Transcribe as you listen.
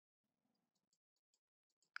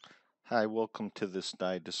Hi, welcome to this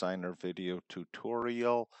Die Designer video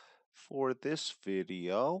tutorial. For this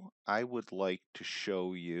video, I would like to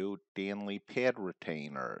show you Danley pad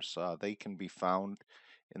retainers. They can be found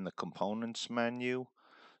in the Components menu.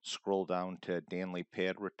 Scroll down to Danley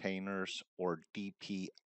pad retainers or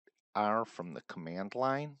DPR from the command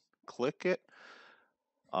line. Click it.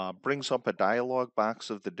 Brings up a dialog box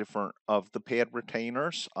of the pad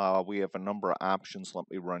retainers. We have a number of options. Let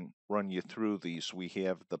me run you through these. We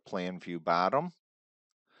have the plan view bottom.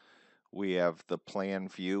 We have the plan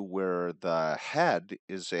view where the head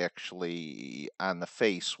is actually on the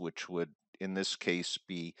face, which would in this case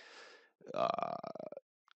be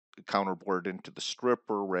counterbored into the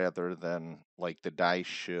stripper rather than like the die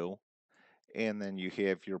shoe. And then you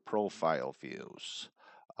have your profile views.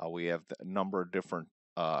 We have a number of different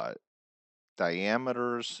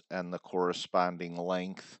diameters and the corresponding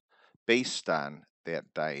length based on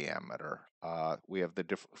that diameter. We have the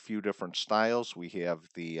few different styles. We have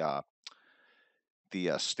the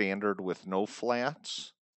standard with no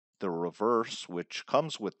flats, the reverse, which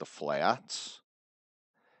comes with the flats,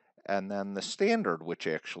 and then the standard, which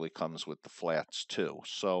actually comes with the flats too.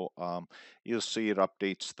 So you'll see it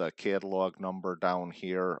updates the catalog number down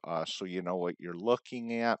here so you know what you're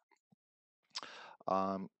looking at.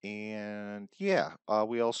 And yeah,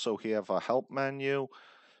 we also have a help menu.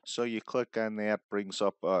 So you click on that, brings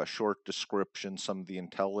up a short description, some of the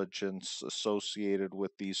intelligence associated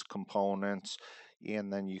with these components,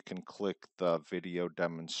 and then you can click the video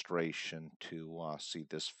demonstration to see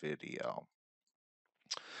this video.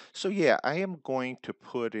 So yeah, I am going to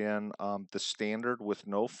put in the standard with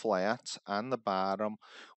no flats on the bottom.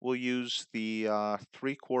 We'll use the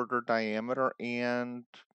 3/4 diameter, and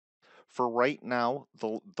for right now,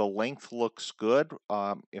 the length looks good.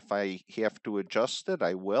 If I have to adjust it,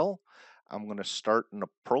 I will. I'm going to start in a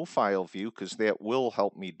profile view because that will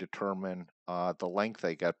help me determine the length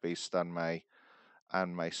I got based on my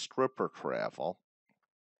stripper travel.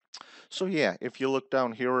 So yeah, if you look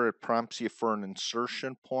down here, it prompts you for an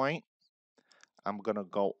insertion point. I'm going to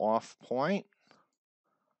go off point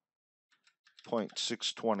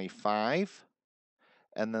 625,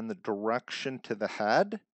 and then the direction to the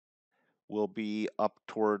head will be up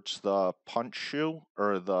towards the punch shoe,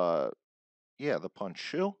 or the punch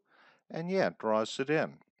shoe, and yeah, it draws it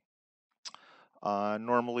in.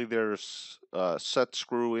 Normally there's a set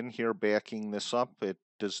screw in here backing this up. It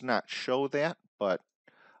does not show that, but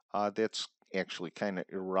that's actually kind of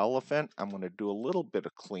irrelevant. I'm going to do a little bit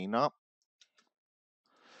of cleanup.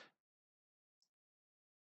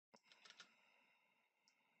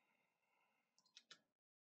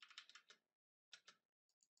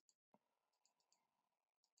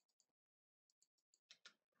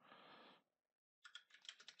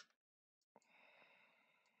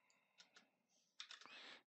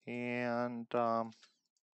 And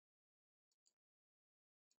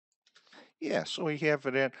yeah, so we have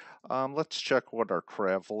it in. Let's check what our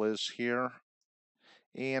travel is here.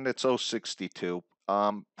 And it's 062.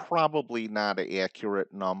 Probably not an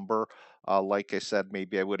accurate number. Like I said,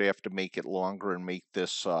 maybe I would have to make it longer and make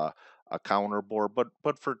this a counter bore,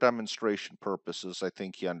 but for demonstration purposes, I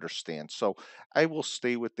think you understand. So I will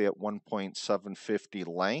stay with that 1.750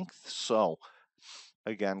 length. So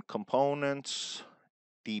again, components,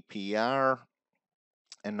 DPR,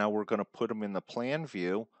 and now we're going to put them in the plan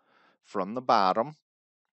view from the bottom.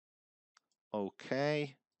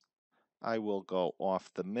 Okay, I will go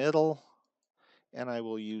off the middle, and I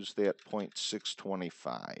will use that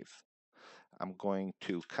 0.625. I'm going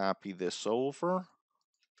to copy this over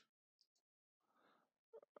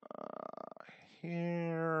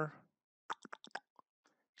here,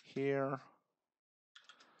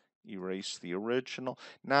 erase the original.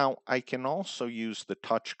 Now I can also use the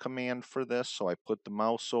touch command for this, so I put the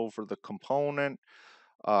mouse over the component,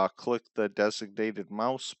 click the designated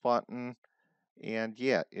mouse button, and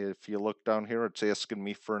yeah, if you look down here, it's asking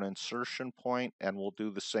me for an insertion point, and we'll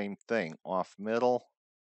do the same thing. Off middle,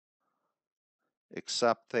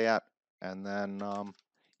 accept that, and then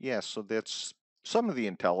yeah, so that's some of the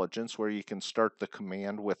intelligence where you can start the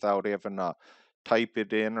command without having to type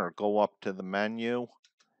it in or go up to the menu.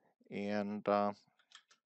 And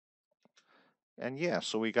yeah,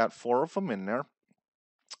 so we got 4 of them in there.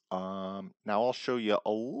 Now I'll show you a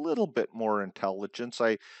little bit more intelligence.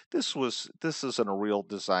 This isn't a real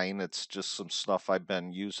design, it's just some stuff I've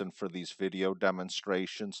been using for these video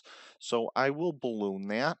demonstrations. So I will balloon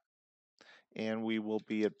that, and we will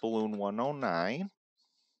be at balloon 109.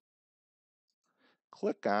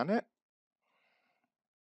 Click on it.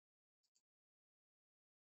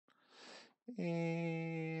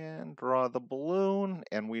 and draw the balloon,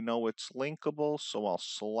 and we know it's linkable, so I'll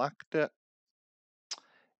select it.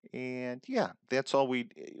 And yeah, that's all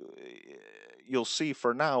you'll see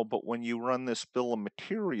for now, but when you run this bill of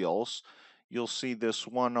materials, you'll see this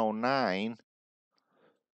 109,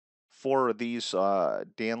 4 of these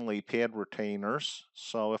Danley pad retainers.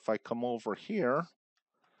 So if I come over here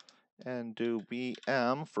and do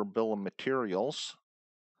BM for bill of materials,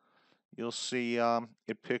 you'll see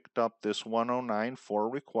it picked up this 109, 4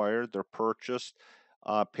 required. They're purchased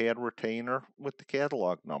pad retainer with the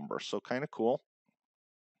catalog number. So kind of cool.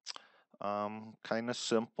 Kind of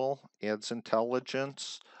simple, adds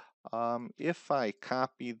intelligence. If I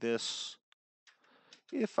copy this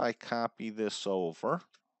over,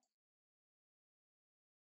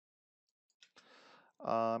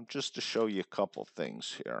 just to show you a couple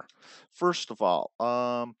things here. First of all,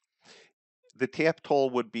 the tap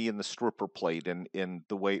tool would be in the stripper plate in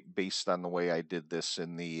the way, based on the way I did this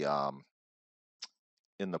in the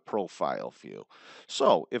profile view.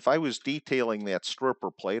 So if I was detailing that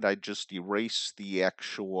stripper plate, I'd just erase the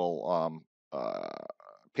actual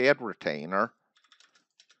pad retainer,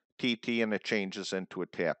 TT, and it changes into a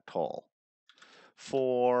tap tool.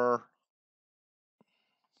 For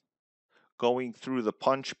going through the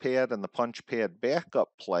punch pad and the punch pad backup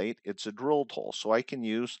plate, it's a drill tool, so I can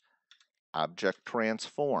use object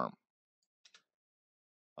transform.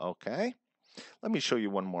 Okay, let me show you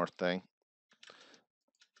one more thing.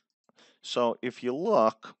 So if you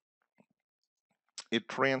look, it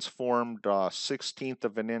transformed 1/16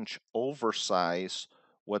 of an inch oversize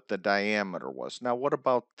what the diameter was. Now what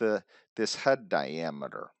about this head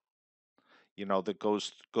diameter, you know, that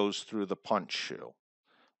goes through the punch shoe?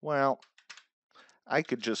 Well, I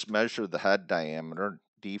could just measure the head diameter,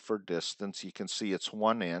 D for distance. You can see it's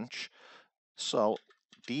 1 inch. So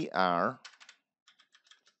DR,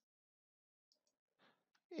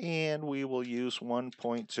 and we will use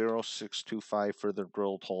 1.0625 for the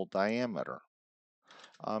drilled hole diameter.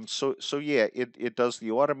 So yeah, it does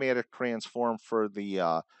the automatic transform for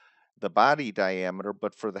the body diameter,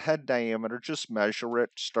 but for the head diameter, just measure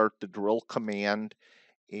it, start the drill command,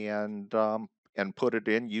 and put it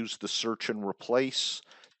in. Use the search and replace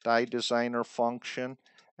die designer function.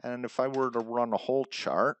 And if I were to run a hole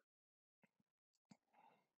chart,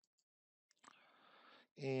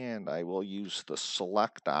 and I will use the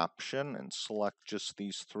select option and select just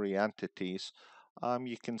these 3 entities,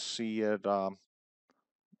 you can see it.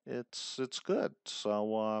 It's good.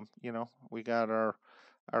 So you know, we got our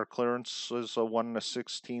clearance is a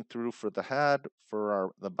 1/16 through for the head.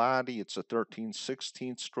 For the body, it's a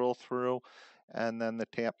 13/16 drill through, and then the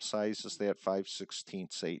tap size is that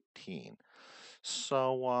 5/16 18.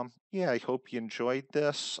 So yeah, I hope you enjoyed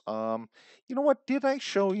this. You know what? Did I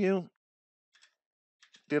show you?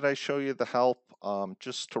 Did I show you the help?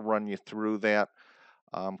 Just to run you through that.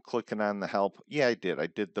 Clicking on the help. Yeah, I did. I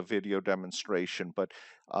did the video demonstration, but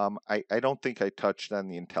I don't think I touched on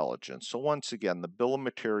the intelligence. So once again, the bill of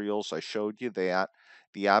materials, I showed you that.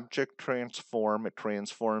 The object transform, it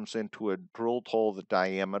transforms into a drilled hole the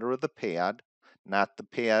diameter of the pad, not the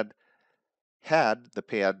pad head, the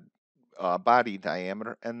pad body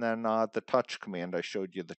diameter, and then the touch command, I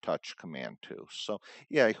showed you the touch command too. So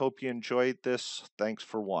yeah, I hope you enjoyed this. Thanks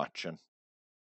for watching.